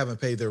 They haven't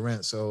paid their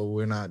rent, so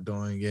we're not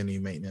doing any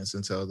maintenance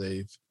until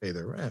they pay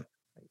their rent.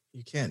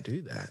 You can't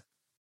do that.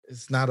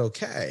 It's not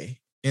okay.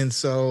 And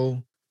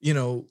so,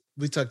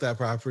 we took that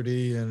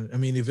property, and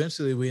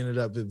eventually we ended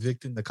up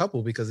evicting the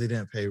couple because they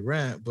didn't pay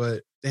rent,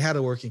 but they had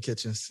a working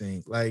kitchen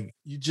sink. Like,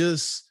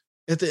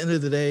 at the end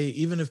of the day,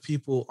 even if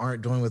people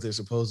aren't doing what they're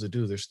supposed to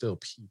do, they're still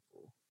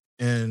people.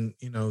 And,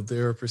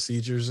 there are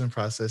procedures and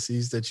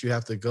processes that you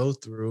have to go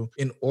through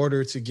in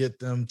order to get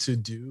them to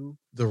do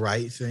the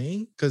right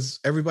thing, because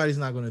everybody's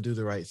not going to do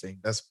the right thing.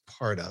 That's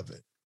part of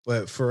it.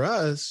 But for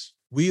us,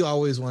 we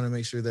always want to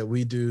make sure that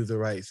we do the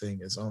right thing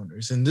as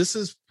owners. And this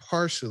is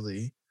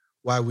partially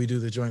why we do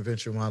the joint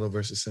venture model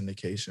versus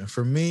syndication.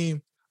 For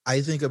me,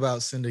 I think about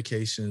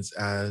syndications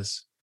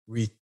as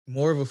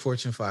more of a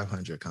Fortune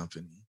 500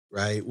 company,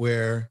 right?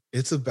 Where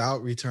it's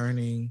about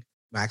returning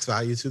max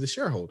value to the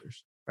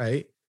shareholders,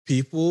 right?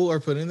 People are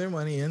putting their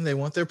money in, they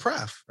want their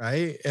pref,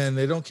 right? And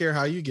they don't care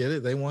how you get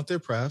it, they want their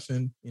pref.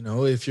 And,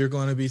 if you're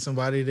going to be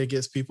somebody that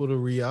gets people to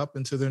re-up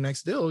into their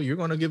next deal, you're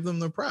going to give them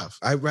the pref.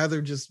 I'd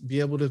rather just be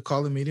able to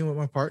call a meeting with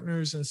my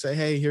partners and say,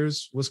 hey,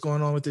 here's what's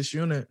going on with this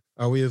unit.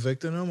 Are we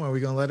evicting them? Or are we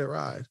going to let it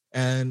ride?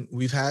 And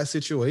we've had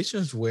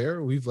situations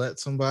where we've let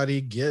somebody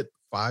get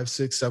 5,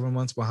 6, 7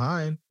 months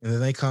behind, and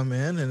then they come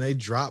in and they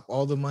drop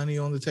all the money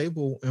on the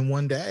table in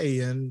one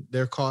day and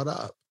they're caught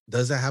up.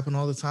 Does that happen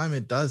all the time?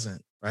 It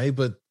doesn't. Right.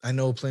 But I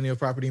know plenty of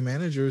property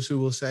managers who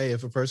will say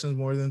if a person's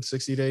more than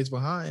 60 days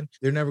behind,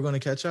 they're never going to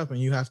catch up and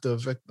you have to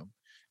evict them.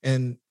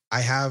 And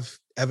I have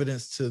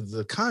evidence to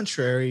the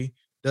contrary.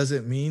 Does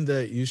it mean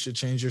that you should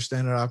change your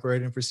standard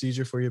operating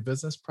procedure for your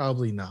business?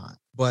 Probably not.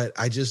 But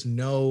I just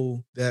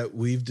know that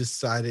we've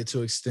decided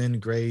to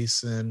extend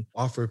grace and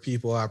offer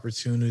people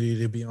opportunity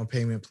to be on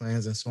payment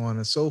plans and so on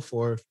and so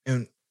forth.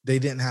 And they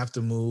didn't have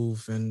to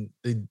move and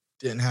they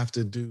didn't have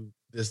to do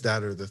this,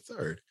 that, or the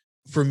third.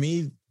 For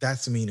me,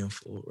 that's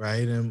meaningful,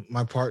 right? And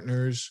my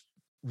partners,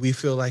 we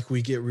feel like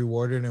we get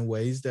rewarded in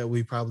ways that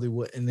we probably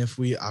wouldn't if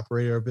we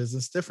operated our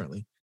business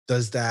differently.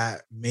 Does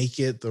that make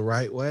it the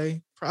right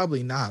way?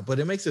 Probably not, but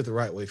it makes it the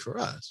right way for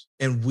us.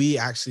 And we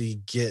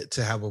actually get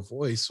to have a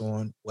voice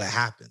on what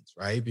happens,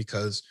 right?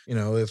 Because,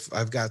 if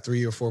I've got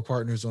 3 or 4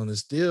 partners on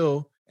this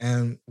deal,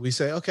 and we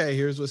say, okay,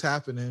 here's what's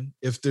happening.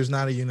 If there's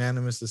not a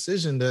unanimous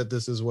decision that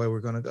this is where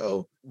we're going to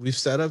go, we've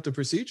set up the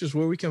procedures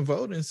where we can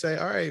vote and say,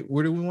 all right,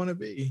 where do we want to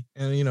be?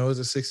 And, is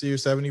it 60 or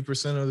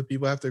 70% of the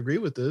people have to agree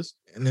with this?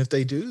 And if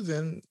they do,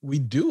 then we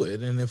do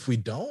it. And if we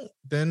don't,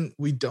 then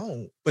we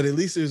don't. But at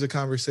least there's a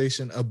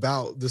conversation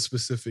about the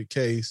specific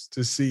case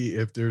to see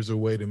if there's a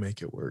way to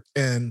make it work.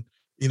 And,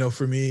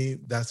 for me,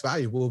 that's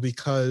valuable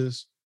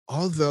because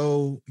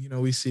although,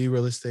 we see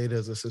real estate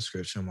as a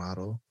subscription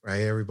model,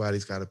 right?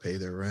 Everybody's got to pay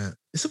their rent.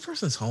 It's a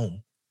person's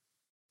home.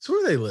 It's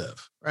where they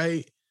live,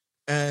 right?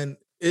 And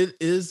it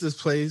is this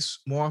place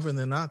more often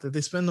than not that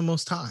they spend the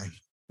most time.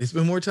 They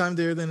spend more time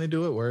there than they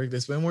do at work. They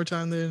spend more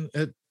time than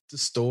at the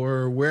store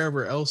or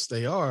wherever else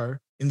they are.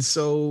 And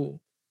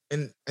so,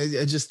 and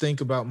I just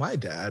think about my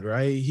dad,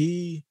 right?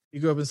 He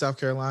grew up in South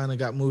Carolina,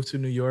 got moved to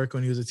New York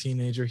when he was a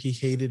teenager. He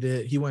hated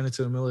it. He went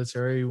into the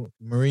military,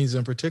 Marines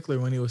in particular,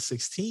 when he was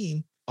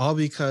 16. All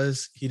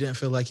because he didn't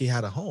feel like he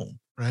had a home,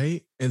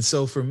 right? And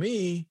so for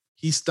me,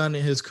 he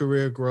stunted his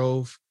career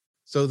growth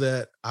so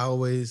that I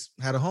always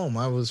had a home.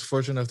 I was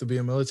fortunate enough to be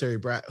a military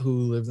brat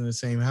who lived in the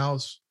same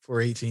house for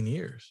 18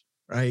 years,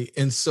 right?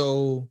 And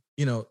so,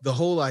 the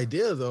whole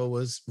idea though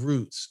was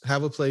roots,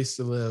 have a place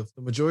to live.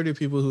 The majority of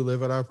people who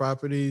live at our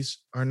properties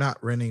are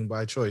not renting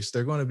by choice.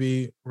 They're going to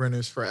be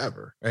renters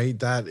forever, right?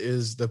 That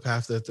is the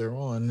path that they're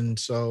on. And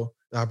so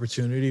the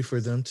opportunity for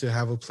them to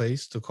have a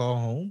place to call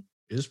home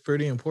is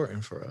pretty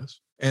important for us.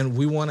 And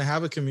we want to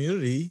have a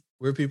community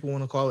where people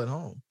want to call it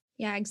home.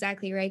 Yeah,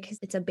 exactly. Right. Because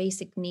it's a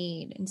basic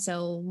need. And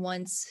so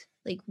once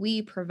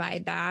we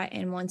provide that,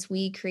 and once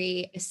we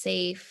create a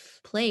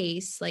safe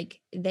place,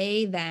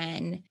 they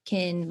then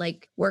can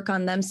work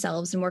on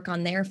themselves and work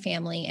on their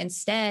family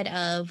instead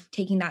of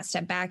taking that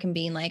step back and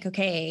being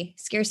okay,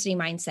 scarcity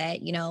mindset,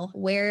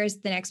 where's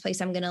the next place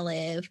I'm going to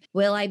live?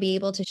 Will I be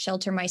able to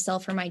shelter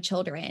myself or my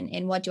children?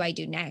 And what do I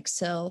do next?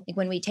 So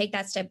when we take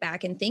that step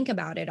back and think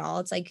about it all,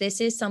 it's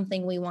this is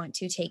something we want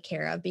to take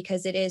care of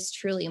because it is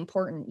truly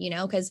important,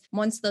 because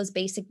once those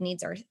basic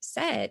needs are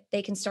set,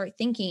 they can start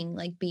thinking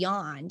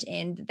beyond.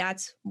 And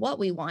that's what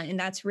we want. And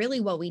that's really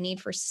what we need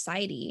for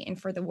society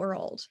and for the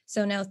world.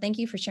 So no, thank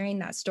you for sharing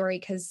that story,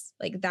 because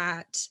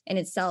that in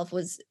itself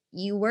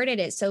you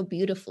worded it so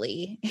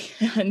beautifully.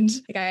 And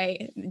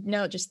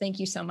just thank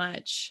you so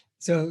much.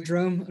 So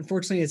Jerome,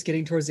 unfortunately, it's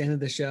getting towards the end of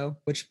the show,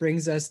 which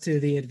brings us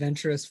to the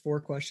adventurous 4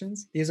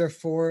 questions. These are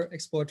 4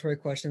 exploratory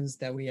questions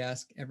that we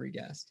ask every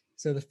guest.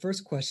 So the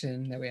first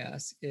question that we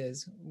ask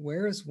is,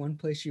 where is one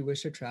place you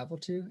wish to travel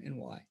to and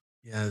why?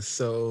 Yeah,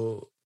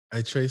 so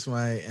I trace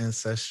my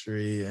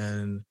ancestry,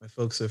 and my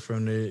folks are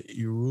from the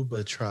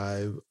Yoruba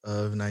tribe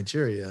of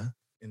Nigeria.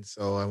 And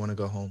so I want to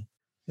go home.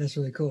 That's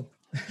really cool.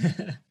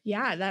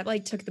 Yeah,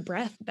 that took the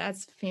breath.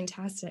 That's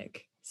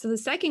fantastic. So the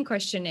second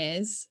question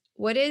is,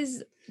 what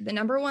is the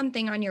number one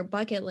thing on your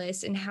bucket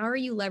list, and how are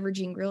you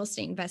leveraging real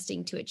estate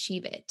investing to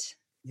achieve it?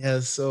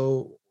 Yeah,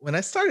 so when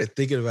I started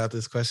thinking about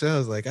this question, I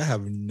was I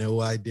have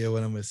no idea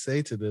what I'm going to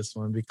say to this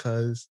one,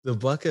 because the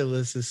bucket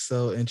list is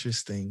so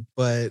interesting.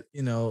 But,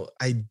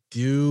 I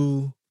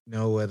do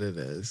know what it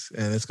is,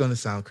 and it's going to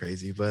sound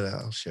crazy, but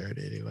I'll share it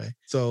anyway.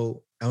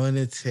 So I want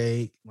to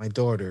take my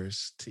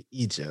daughters to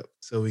Egypt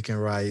so we can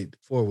ride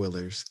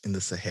 4-wheelers in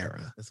the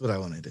Sahara. That's what I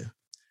want to do.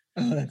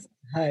 Oh, that's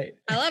right.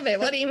 I love it.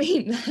 What do you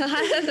mean?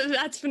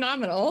 That's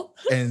phenomenal.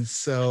 And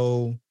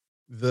so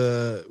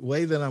the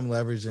way that I'm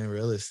leveraging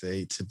real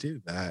estate to do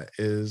that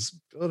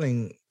is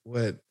building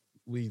what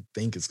we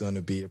think is going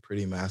to be a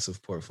pretty massive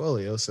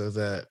portfolio so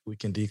that we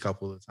can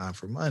decouple the time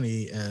for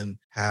money and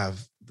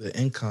have the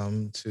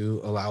income to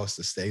allow us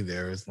to stay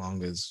there as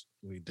long as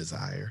we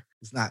desire.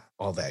 It's not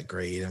all that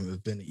great.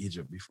 I've been to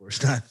Egypt before.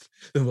 It's not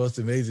the most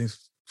amazing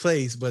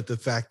place, but the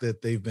fact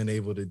that they've been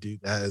able to do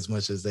that as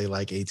much as they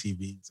like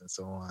ATVs and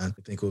so on, I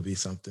think will be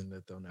something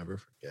that they'll never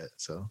forget.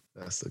 So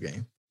that's the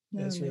game.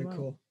 That's really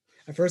cool.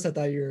 At first, I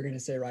thought you were going to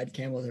say ride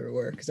camels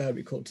everywhere, because that would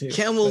be cool too.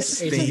 Camels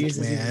stink,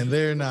 man.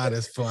 They're not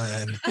as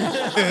fun.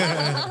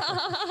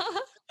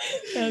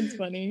 That's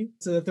funny.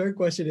 So the third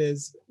question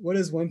is, what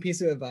is one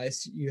piece of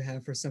advice you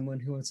have for someone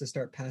who wants to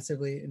start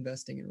passively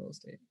investing in real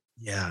estate?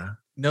 Yeah.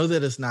 Know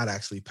that it's not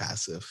actually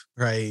passive,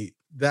 right?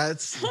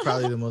 That's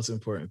probably the most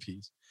important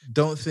piece.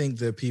 Don't think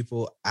that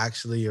people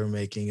actually are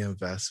making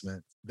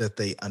investments that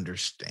they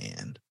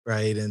understand,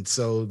 right? And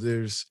so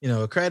there's,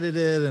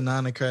 accredited and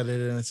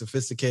non-accredited and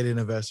sophisticated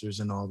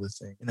investors and all this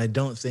thing. And I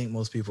don't think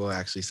most people are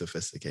actually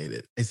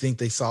sophisticated. I think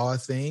they saw a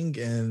thing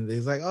and they're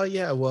like, oh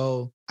yeah,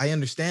 well, I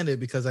understand it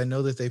because I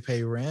know that they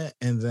pay rent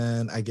and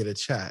then I get a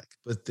check.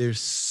 But there's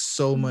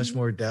so much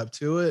more depth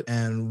to it.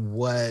 And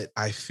what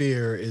I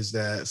fear is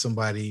that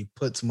somebody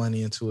puts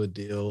money into a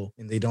deal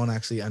and they don't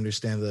actually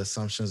understand the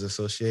assumptions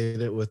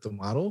associated with the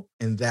model.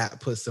 And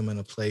that puts them in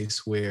a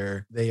place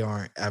where they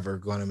aren't ever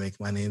going to make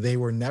money. And they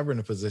were never in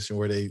a position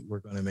where they were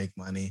going to make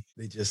money.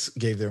 They just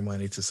gave their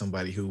money to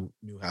somebody who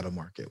knew how to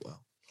market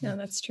well. No,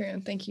 that's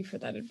true. Thank you for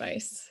that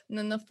advice. And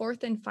then the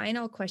fourth and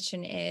final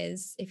question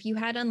is, if you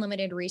had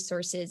unlimited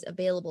resources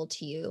available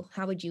to you,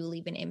 how would you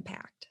leave an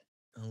impact?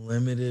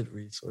 Unlimited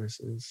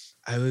resources.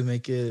 I would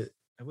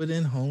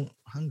end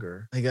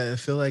hunger. I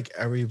feel like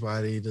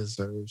everybody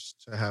deserves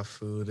to have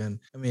food.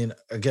 And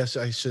I guess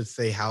I should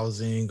say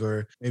housing,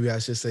 or maybe I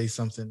should say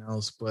something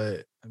else.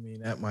 But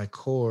at my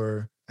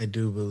core, I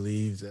do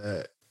believe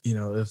that,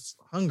 if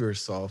hunger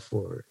is solved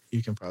for,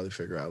 you can probably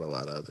figure out a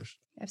lot of others.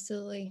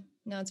 Absolutely.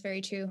 No, it's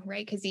very true,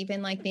 right? Because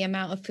even the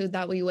amount of food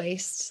that we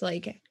waste,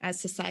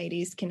 as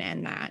societies can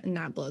end that. And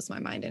that blows my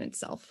mind in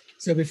itself.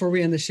 So before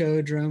we end the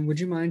show, Jerome, would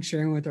you mind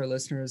sharing with our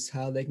listeners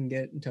how they can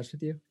get in touch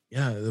with you?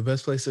 Yeah, the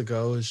best place to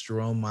go is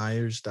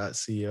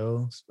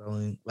jeromemyers.co,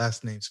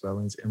 last name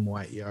spelling's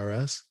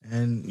MYERS.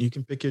 And you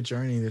can pick your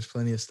journey. There's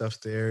plenty of stuff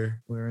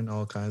there. We're in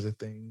all kinds of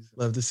things.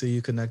 Love to see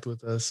you connect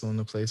with us on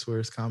the place where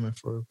it's common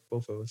for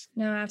both of us.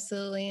 No,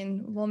 absolutely.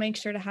 And we'll make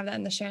sure to have that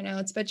in the show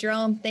notes. But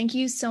Jerome, thank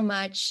you so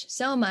much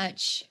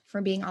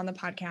for being on the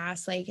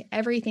podcast.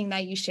 Everything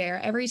that you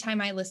share, every time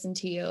I listen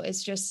to you,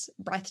 is just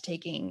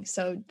breathtaking.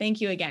 So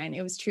thank you again.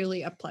 It was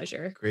truly a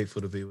pleasure.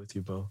 Grateful to be with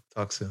you both.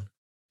 Talk soon.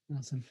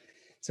 Awesome.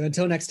 So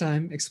until next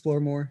time, explore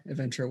more.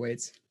 Adventure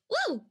awaits.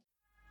 Woo!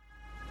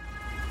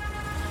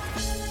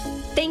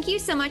 Thank you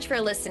so much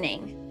for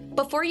listening.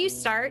 Before you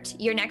start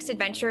your next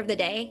adventure of the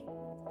day,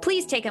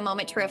 Please take a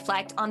moment to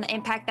reflect on the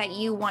impact that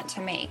you want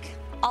to make.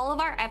 All of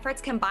our efforts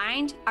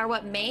combined are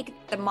what make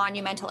the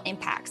monumental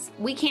impacts.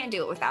 We can't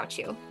do it without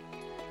you.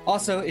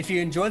 Also, if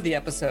you enjoyed the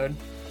episode,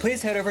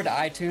 please head over to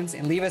iTunes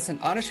and leave us an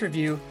honest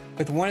review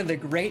with one of the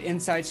great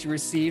insights you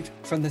received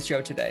from the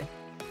show today.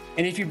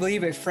 And if you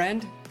believe a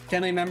friend,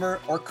 family member,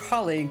 or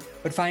colleague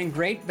would find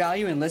great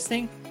value in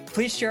listening,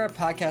 please share our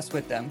podcast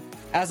with them.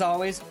 As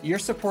always, your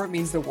support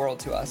means the world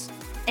to us.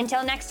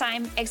 Until next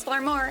time,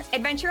 explore more.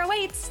 Adventure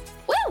awaits.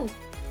 Woo!